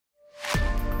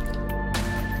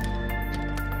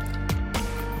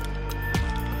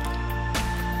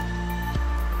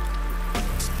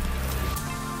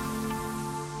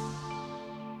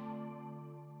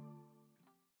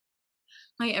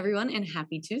Hi, everyone, and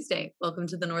happy Tuesday. Welcome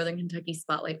to the Northern Kentucky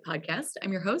Spotlight Podcast.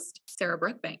 I'm your host, Sarah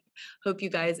Brookbank. Hope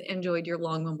you guys enjoyed your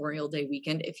long Memorial Day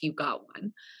weekend if you got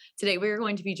one. Today, we are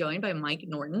going to be joined by Mike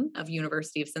Norton of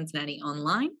University of Cincinnati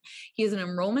Online. He is an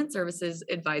enrollment services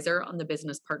advisor on the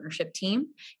business partnership team.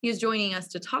 He is joining us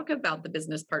to talk about the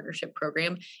business partnership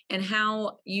program and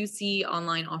how UC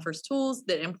Online offers tools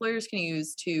that employers can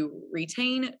use to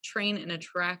retain, train, and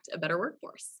attract a better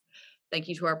workforce. Thank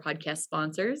you to our podcast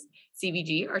sponsors,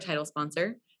 CVG, our title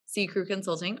sponsor, C Crew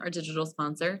Consulting, our digital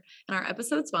sponsor, and our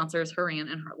episode sponsors, Horan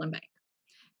and Heartland Bank.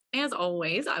 As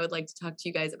always, I would like to talk to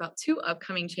you guys about two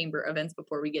upcoming chamber events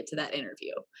before we get to that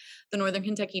interview. The Northern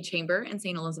Kentucky Chamber and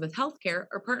St. Elizabeth Healthcare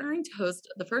are partnering to host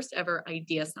the first ever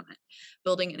Idea Summit,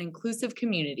 Building an Inclusive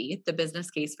Community, the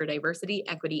business case for diversity,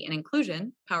 equity, and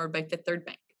inclusion, powered by Fifth Third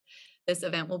Bank. This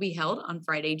event will be held on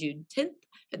Friday, June 10th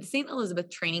at the St. Elizabeth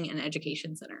Training and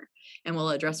Education Center and will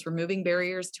address removing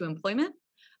barriers to employment,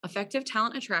 effective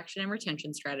talent attraction and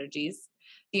retention strategies,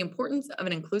 the importance of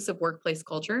an inclusive workplace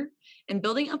culture, and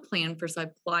building a plan for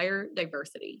supplier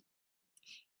diversity.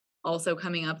 Also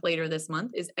coming up later this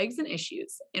month is Eggs and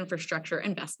Issues, Infrastructure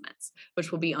Investments,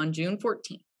 which will be on June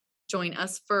 14th. Join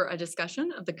us for a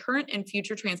discussion of the current and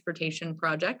future transportation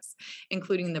projects,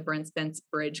 including the Brent Spence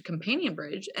Bridge Companion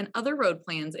Bridge and other road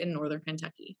plans in Northern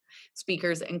Kentucky.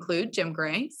 Speakers include Jim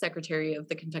Gray, Secretary of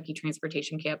the Kentucky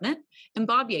Transportation Cabinet, and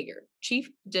Bob Yeager, Chief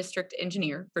District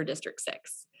Engineer for District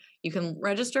 6. You can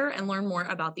register and learn more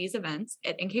about these events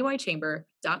at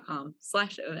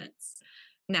nkychamber.com/events.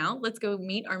 Now, let's go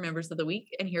meet our members of the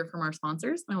week and hear from our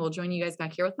sponsors, and we'll join you guys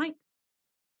back here with Mike.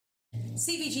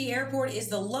 CVG Airport is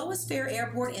the lowest fare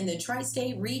airport in the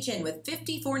tri-state region with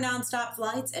 54 nonstop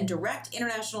flights and direct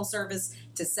international service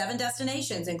to 7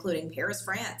 destinations, including Paris,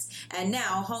 France, and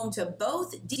now home to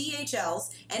both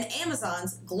DHL's and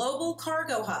Amazon's global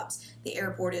cargo hubs. The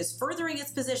airport is furthering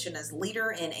its position as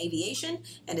leader in aviation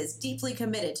and is deeply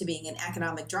committed to being an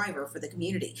economic driver for the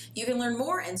community. You can learn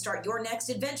more and start your next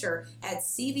adventure at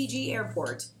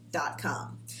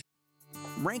cvgairport.com.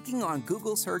 Ranking on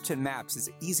Google Search and Maps is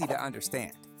easy to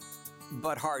understand,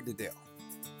 but hard to do.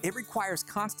 It requires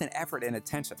constant effort and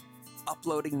attention,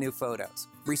 uploading new photos,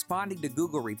 responding to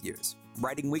Google reviews,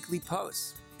 writing weekly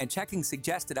posts, and checking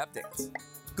suggested updates.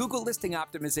 Google listing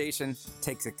optimization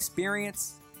takes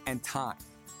experience and time,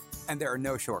 and there are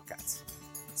no shortcuts.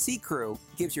 C Crew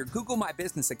gives your Google My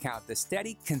Business account the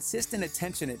steady, consistent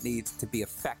attention it needs to be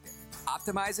effective,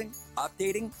 optimizing,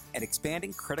 updating, and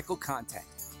expanding critical content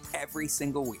every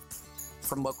single week.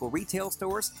 From local retail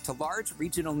stores to large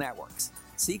regional networks,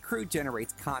 C Crew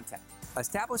generates content,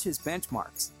 establishes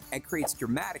benchmarks, and creates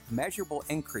dramatic, measurable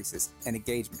increases in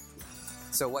engagement.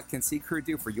 So what can C Crew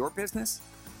do for your business?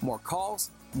 More calls,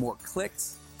 more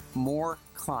clicks, more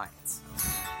clients.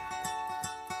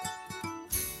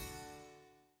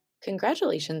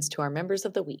 Congratulations to our members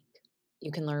of the week.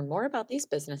 You can learn more about these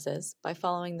businesses by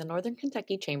following the Northern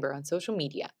Kentucky Chamber on social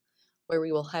media, where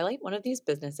we will highlight one of these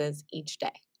businesses each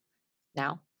day.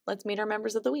 Now, let's meet our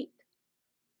members of the week.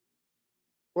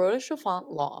 Rhoda Chalfant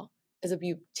Law is a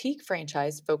boutique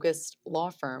franchise-focused law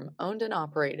firm owned and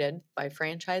operated by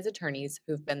franchise attorneys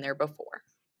who've been there before.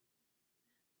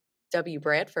 W.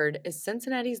 Bradford is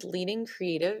Cincinnati's leading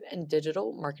creative and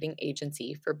digital marketing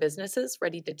agency for businesses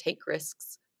ready to take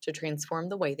risks to transform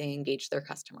the way they engage their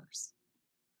customers.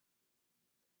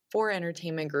 4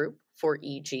 Entertainment Group,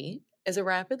 4EG, is a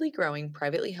rapidly growing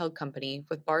privately held company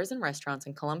with bars and restaurants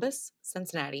in Columbus,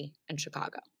 Cincinnati, and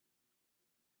Chicago.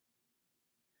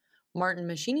 Martin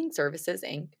Machining Services,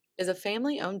 Inc. is a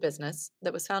family-owned business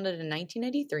that was founded in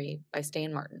 1983 by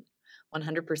Stan Martin.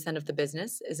 100% of the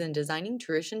business is in designing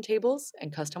tuition tables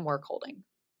and custom work holding.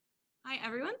 Hi,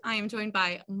 everyone. I am joined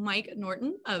by Mike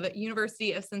Norton of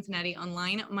University of Cincinnati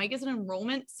Online. Mike is an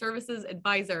enrollment services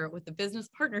advisor with the business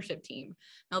partnership team.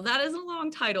 Now, that is a long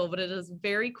title, but it is a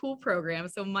very cool program.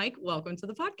 So, Mike, welcome to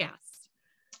the podcast.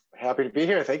 Happy to be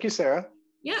here. Thank you, Sarah.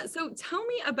 Yeah. So, tell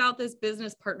me about this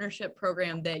business partnership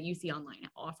program that UC Online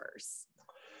offers.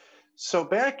 So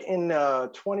back in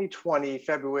 2020,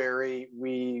 February,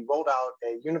 we rolled out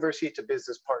a University to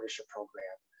Business Partnership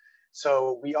program.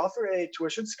 So we offer a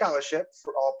tuition scholarship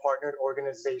for all partnered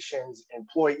organizations,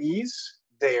 employees,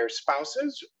 their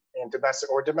spouses, and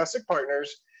domestic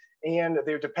partners, and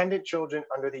their dependent children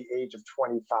under the age of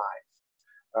 25.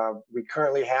 We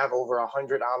currently have over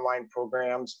 100 online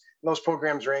programs. And those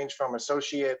programs range from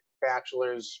associate,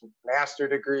 bachelor's, master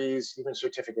degrees, even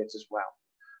certificates as well.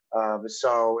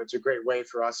 So it's a great way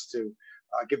for us to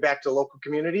give back to the local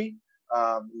community,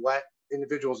 let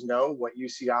individuals know what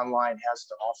UC Online has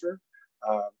to offer,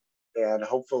 and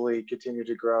hopefully continue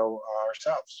to grow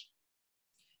ourselves.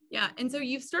 Yeah. And so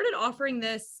you've started offering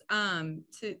this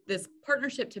to this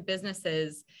partnership to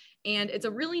businesses, and it's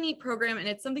a really neat program, and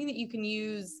it's something that you can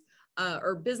use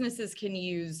or businesses can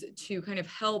use to kind of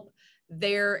help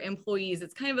their employees.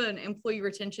 It's kind of an employee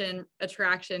retention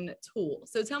attraction tool.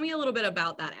 So tell me a little bit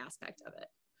about that aspect of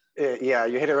it. Yeah,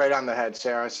 you hit it right on the head,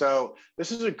 Sarah. So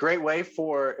this is a great way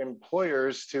for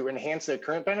employers to enhance their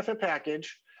current benefit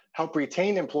package, help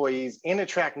retain employees, and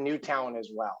attract new talent as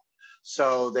well.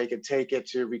 So they could take it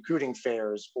to recruiting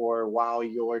fairs, or while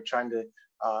you're trying to,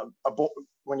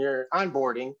 when you're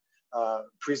onboarding,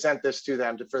 present this to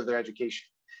them to further their education.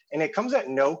 And it comes at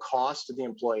no cost to the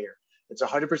employer. It's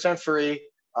 100% free.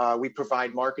 We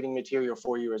provide marketing material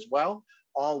for you as well.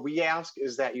 All we ask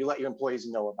is that you let your employees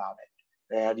know about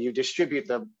it, and you distribute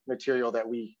the material that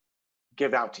we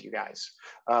give out to you guys.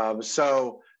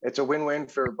 So it's a win-win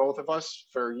for both of us.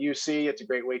 For UC, it's a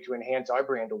great way to enhance our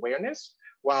brand awareness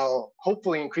while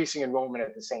hopefully increasing enrollment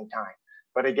at the same time.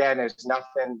 But again, it's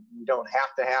nothing, you don't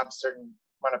have to have a certain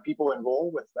amount of people enroll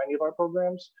with any of our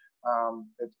programs.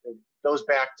 It goes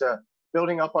back to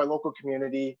building up our local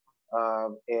community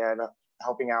and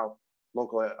helping out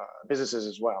local businesses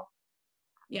as well.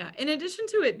 Yeah. In addition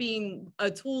to it being a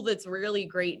tool that's really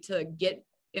great to get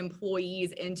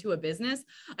employees into a business,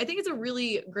 I think it's a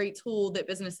really great tool that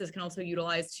businesses can also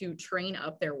utilize to train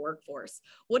up their workforce.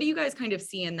 What do you guys kind of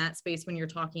see in that space when you're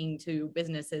talking to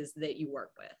businesses that you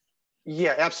work with?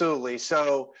 Yeah, absolutely.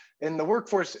 So in the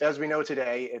workforce, as we know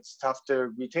today, it's tough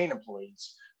to retain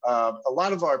employees. A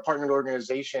lot of our partnered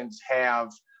organizations have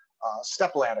a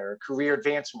stepladder, career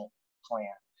advancement plan.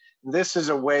 This is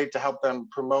a way to help them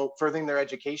promote furthering their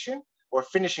education or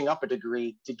finishing up a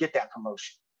degree to get that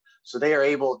promotion. So they are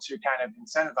able to kind of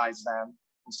incentivize them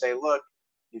and say, look,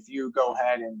 if you go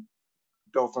ahead and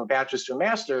go from a bachelor's to a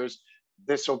master's,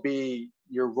 this will be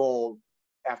your role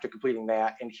after completing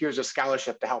that. And here's a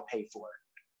scholarship to help pay for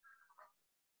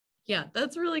it. Yeah,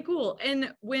 that's really cool.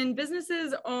 And when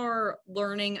businesses are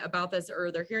learning about this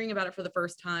or they're hearing about it for the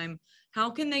first time, how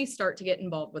can they start to get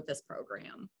involved with this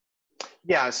program?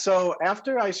 Yeah, so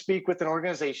after I speak with an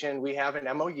organization, we have an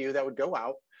MOU that would go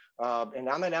out. And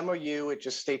on that MOU, it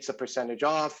just states the percentage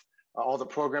off, all the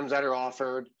programs that are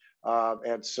offered,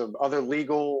 and some other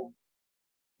legal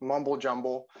mumble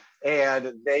jumble.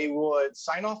 And they would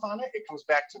sign off on it. It comes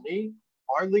back to me.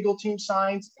 Our legal team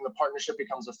signs, and the partnership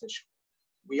becomes official.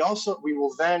 We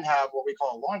will then have what we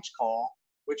call a launch call,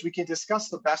 which we can discuss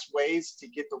the best ways to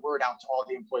get the word out to all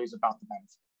the employees about the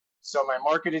benefit. So my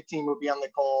marketing team will be on the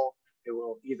call. It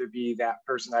will either be that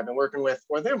person I've been working with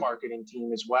or their marketing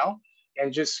team as well.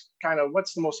 And just kind of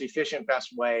what's the most efficient,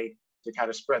 best way to kind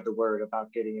of spread the word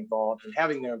about getting involved and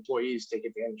having their employees take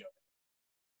advantage of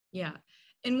it. Yeah.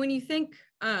 And when you think,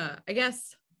 I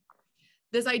guess,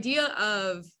 this idea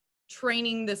of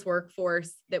training this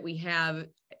workforce that we have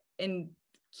and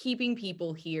keeping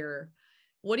people here,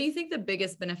 what do you think the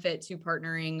biggest benefit to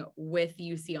partnering with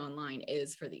UC Online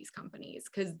is for these companies?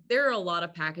 Because there are a lot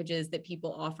of packages that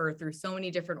people offer through so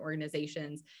many different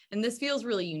organizations, and this feels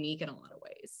really unique in a lot of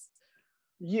ways.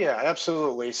 Yeah,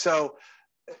 absolutely. So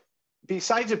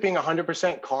besides it being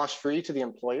 100% cost-free to the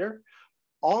employer,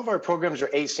 all of our programs are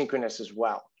asynchronous as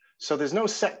well. So there's no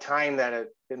set time that an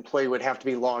employee would have to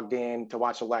be logged in to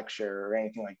watch a lecture or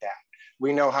anything like that.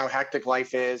 We know how hectic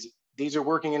life is. These are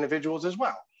working individuals as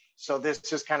well. So this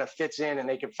just kind of fits in, and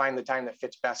they can find the time that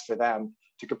fits best for them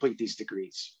to complete these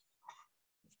degrees.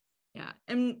 Yeah.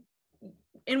 And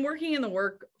in working in the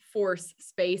workforce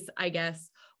space, I guess,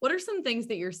 what are some things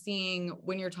that you're seeing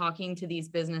when you're talking to these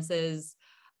businesses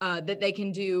that they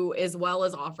can do as well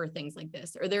as offer things like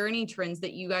this? Are there any trends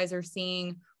that you guys are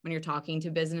seeing when you're talking to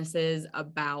businesses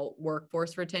about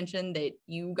workforce retention that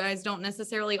you guys don't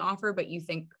necessarily offer, but you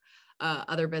think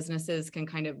other businesses can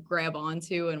kind of grab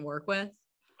onto and work with?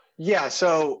 Yeah,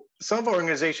 so some of our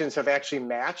organizations have actually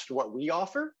matched what we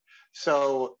offer.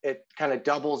 So it kind of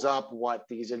doubles up what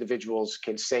these individuals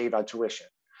can save on tuition.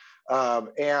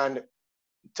 And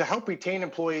to help retain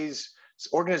employees,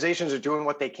 organizations are doing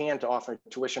what they can to offer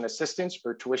tuition assistance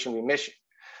or tuition remission.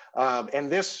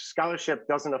 And this scholarship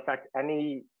doesn't affect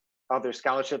any other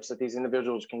scholarships that these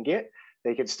individuals can get.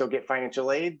 They can still get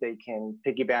financial aid. They can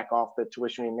piggyback off the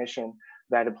tuition remission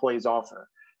that employees offer.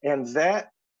 And that,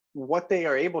 what they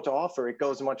are able to offer, it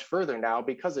goes much further now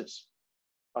because it's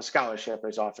a scholarship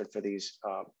is offered for these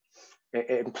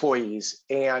employees.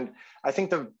 And I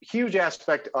think the huge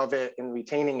aspect of it and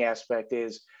retaining aspect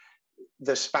is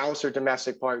the spouse or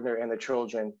domestic partner and the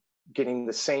children getting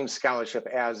the same scholarship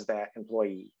as that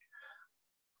employee.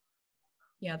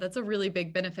 Yeah, that's a really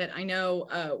big benefit. I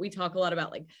know we talk a lot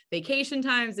about like vacation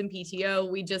times and PTO.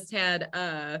 We just had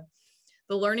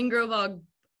the Learning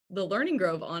the Learning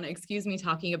Grove on Excuse Me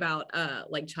talking about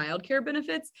like childcare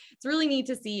benefits. It's really neat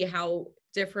to see how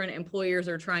different employers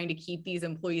are trying to keep these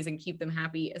employees and keep them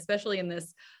happy, especially in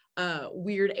this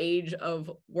weird age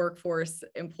of workforce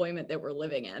employment that we're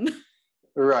living in.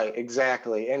 Right,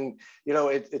 exactly. And,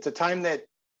 it's a time that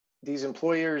these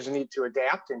employers need to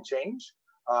adapt and change.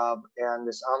 And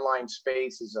this online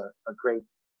space is a great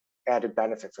added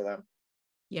benefit for them.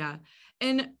 Yeah.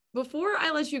 And before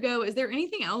I let you go, is there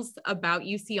anything else about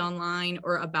UC Online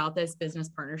or about this business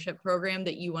partnership program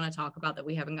that you want to talk about that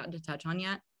we haven't gotten to touch on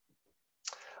yet?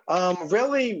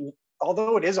 Really,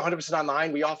 although it is 100%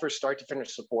 online, we offer start to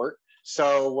finish support.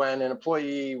 So when an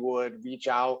employee would reach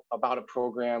out about a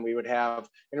program, we would have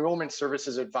an enrollment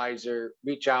services advisor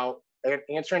reach out and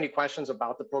answer any questions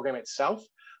about the program itself,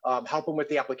 help them with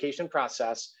the application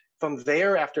process. From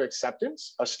there, after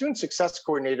acceptance, a student success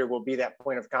coordinator will be that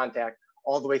point of contact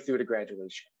all the way through to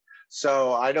graduation.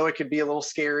 So I know it could be a little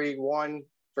scary, one,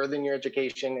 furthering your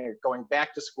education and going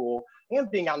back to school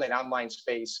and being on that online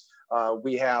space.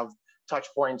 We have touch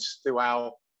points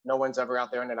throughout. No one's ever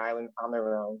out there on an island on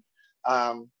their own.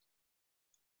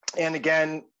 And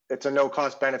again, it's a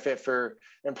no-cost benefit for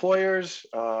employers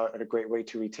and a great way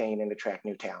to retain and attract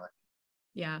new talent.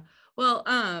 Yeah. Well,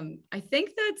 I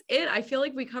think that's it. I feel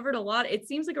like we covered a lot. It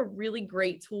seems like a really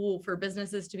great tool for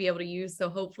businesses to be able to use. So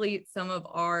hopefully some of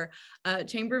our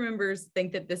chamber members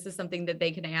think that this is something that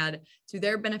they can add to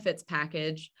their benefits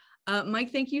package.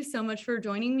 Mike, thank you so much for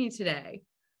joining me today.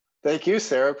 Thank you,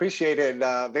 Sarah. Appreciate it.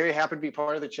 Very happy to be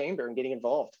part of the chamber and getting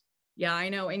involved. Yeah, I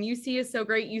know. And UC is so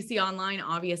great. UC Online,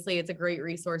 obviously, it's a great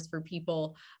resource for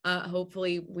people.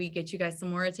 Hopefully we get you guys some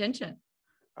more attention.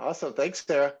 Awesome. Thanks,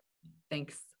 Sarah.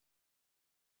 Thanks.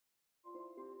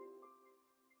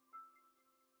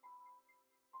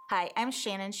 Hi, I'm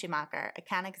Shannon Schumacher,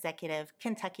 Account Executive,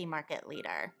 Kentucky Market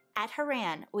Leader. At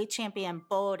Haran, we champion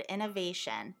bold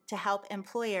innovation to help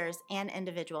employers and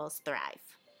individuals thrive.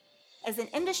 As an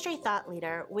industry thought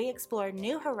leader, we explore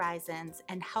new horizons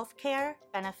in healthcare,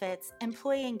 benefits,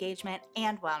 employee engagement,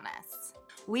 and wellness.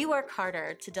 We work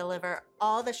harder to deliver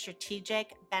all the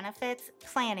strategic benefits,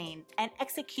 planning, and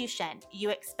execution you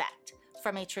expect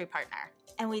from a true partner.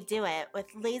 And we do it with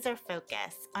laser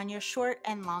focus on your short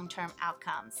and long-term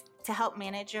outcomes to help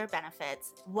manage your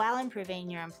benefits while improving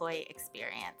your employee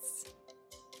experience.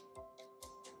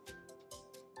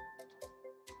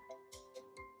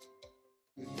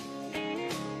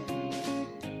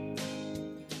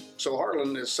 So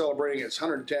Heartland is celebrating its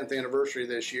 110th anniversary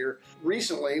this year.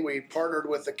 Recently, we partnered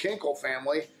with the Kinkle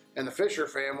family and the Fisher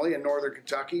family in northern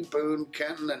Kentucky, Boone,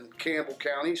 Kenton, and Campbell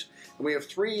counties. And we have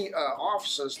 3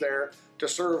 offices there to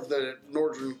serve the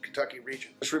northern Kentucky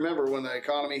region. Just remember, when the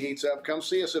economy heats up, come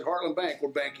see us at Heartland Bank,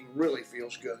 where banking really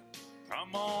feels good.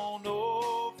 Come on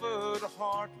over to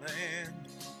Heartland,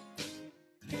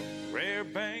 where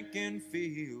banking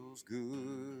feels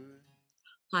good.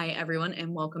 Hi, everyone,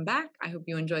 and welcome back. I hope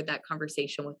you enjoyed that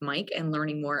conversation with Mike and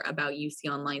learning more about UC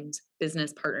Online's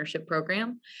business partnership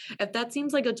program. If that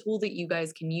seems like a tool that you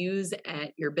guys can use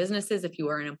at your businesses, if you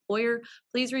are an employer,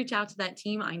 please reach out to that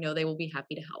team. I know they will be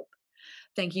happy to help.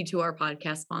 Thank you to our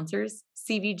podcast sponsors,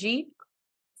 CVG,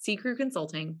 C-Crew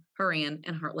Consulting, Haran,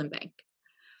 and Heartland Bank.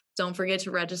 Don't forget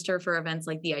to register for events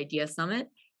like the Idea Summit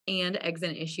and Eggs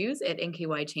and Issues at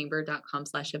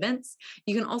nkychamber.com/events.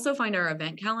 You can also find our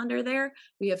event calendar there.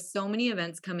 We have so many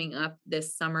events coming up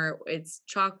this summer. It's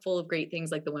chock full of great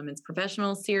things like the Women's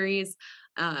Professional Series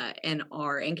and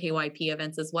our NKYP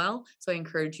events as well. So I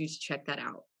encourage you to check that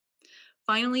out.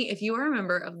 Finally, if you are a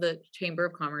member of the Chamber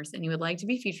of Commerce and you would like to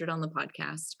be featured on the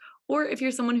podcast, or if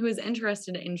you're someone who is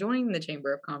interested in joining the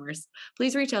Chamber of Commerce,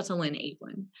 please reach out to Lynn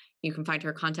Ablin. You can find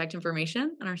her contact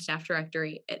information on our staff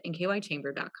directory at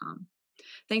nkychamber.com.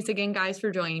 Thanks again, guys,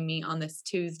 for joining me on this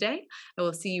Tuesday. I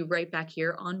will see you right back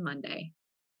here on Monday.